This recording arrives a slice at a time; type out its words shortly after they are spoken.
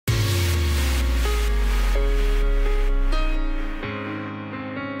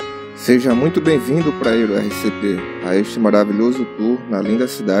Seja muito bem-vindo para ir ao RCP, a este maravilhoso tour na linda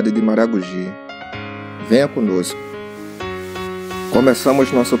cidade de Maragogi. Venha conosco.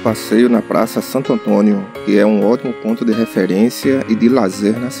 Começamos nosso passeio na Praça Santo Antônio, que é um ótimo ponto de referência e de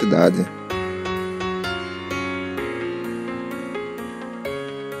lazer na cidade.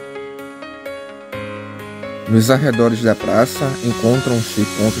 Nos arredores da praça encontram-se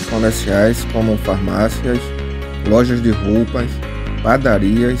pontos comerciais como farmácias, lojas de roupas,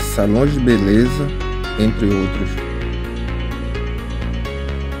 padarias, salões de beleza, entre outros.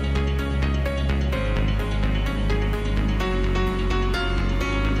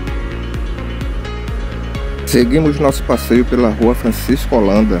 Seguimos nosso passeio pela Rua Francisco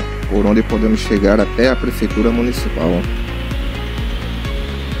Holanda, por onde podemos chegar até a Prefeitura Municipal.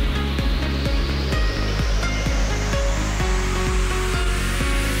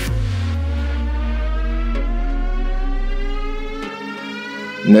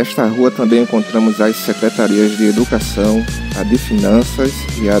 Nesta rua também encontramos as Secretarias de Educação, a de Finanças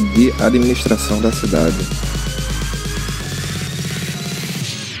e a de Administração da cidade.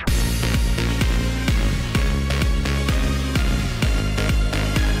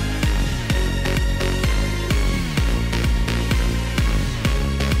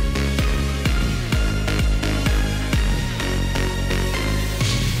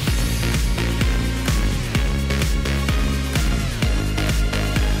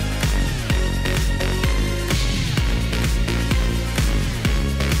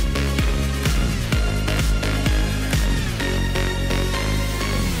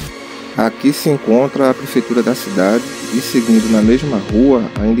 Aqui se encontra a Prefeitura da cidade e, seguindo na mesma rua,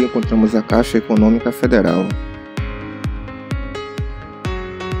 ainda encontramos a Caixa Econômica Federal.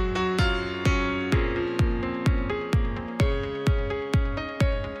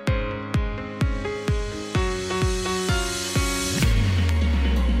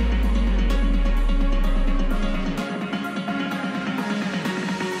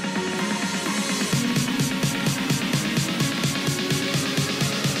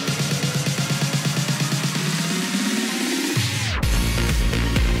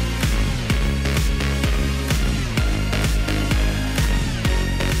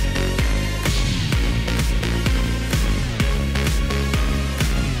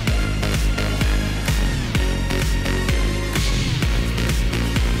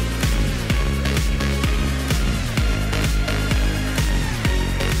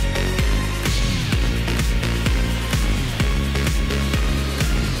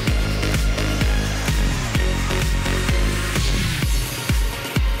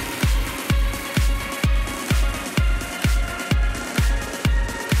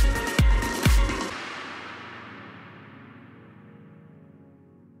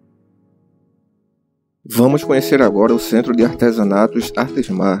 Vamos conhecer agora o Centro de Artesanatos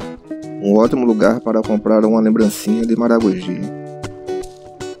ARTESMAR, um ótimo lugar para comprar uma lembrancinha de Maragogi.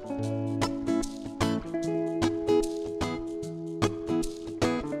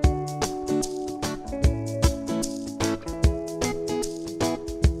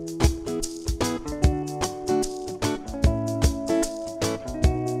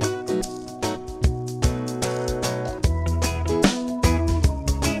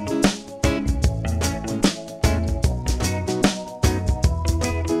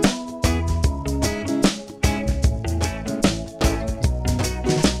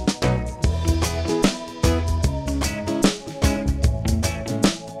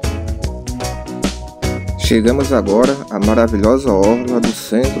 Chegamos agora à maravilhosa orla do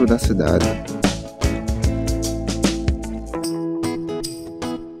centro da cidade.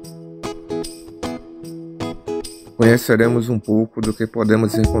 Conheceremos um pouco do que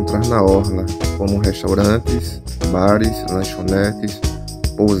podemos encontrar na orla, como restaurantes, bares, lanchonetes,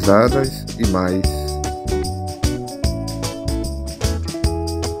 pousadas e mais.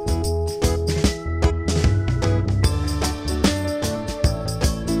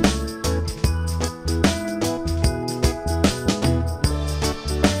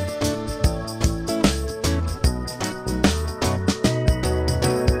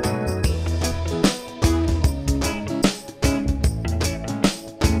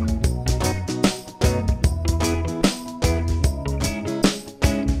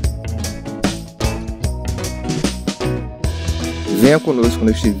 Venha conosco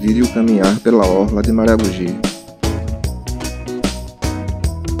neste vídeo caminhar pela Orla de Maragogi.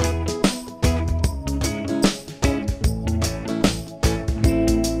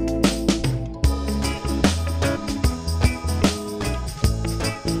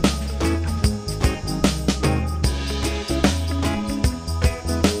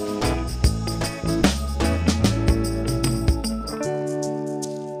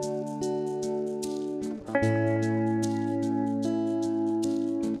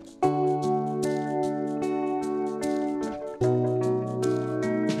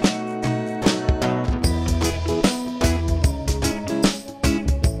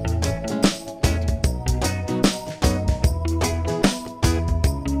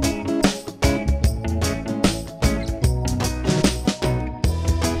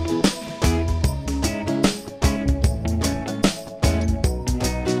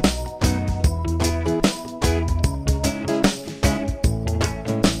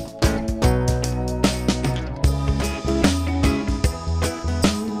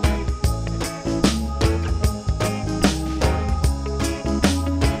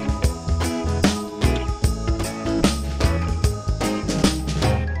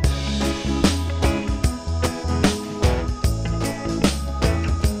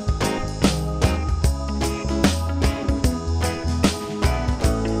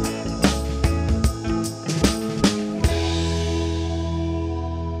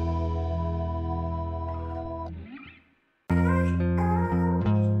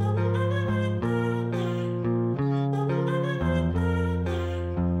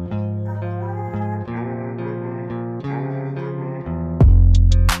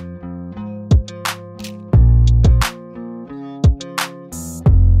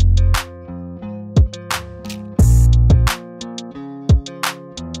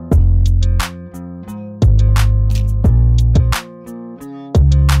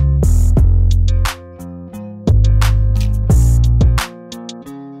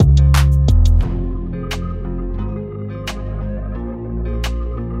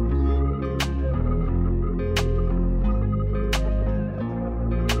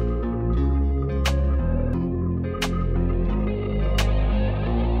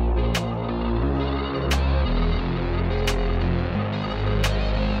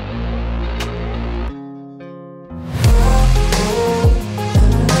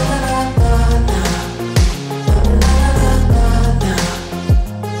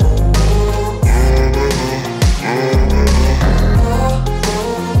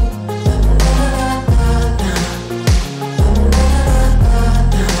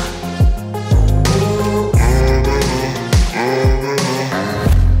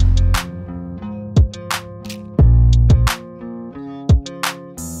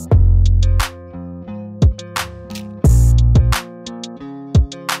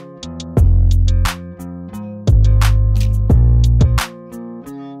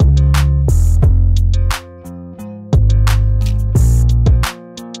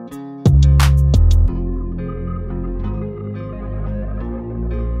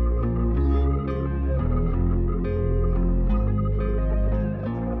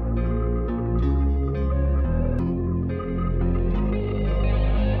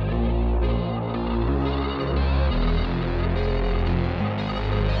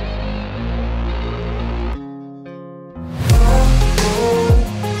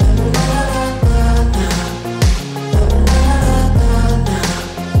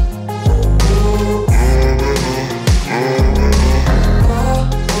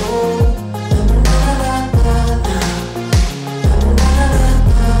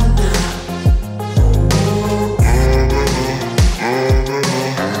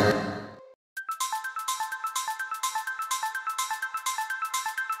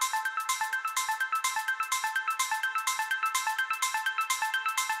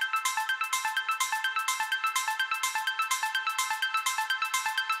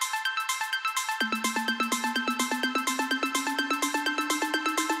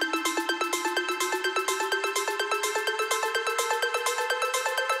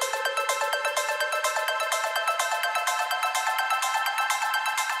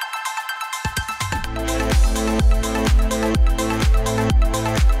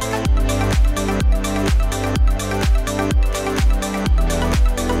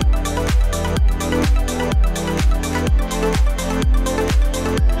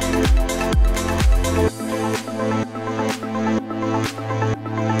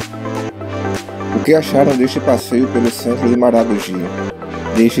 O que acharam deste passeio pelo Centro de Maragogi?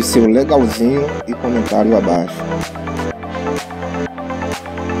 Deixe seu legalzinho e comentário abaixo.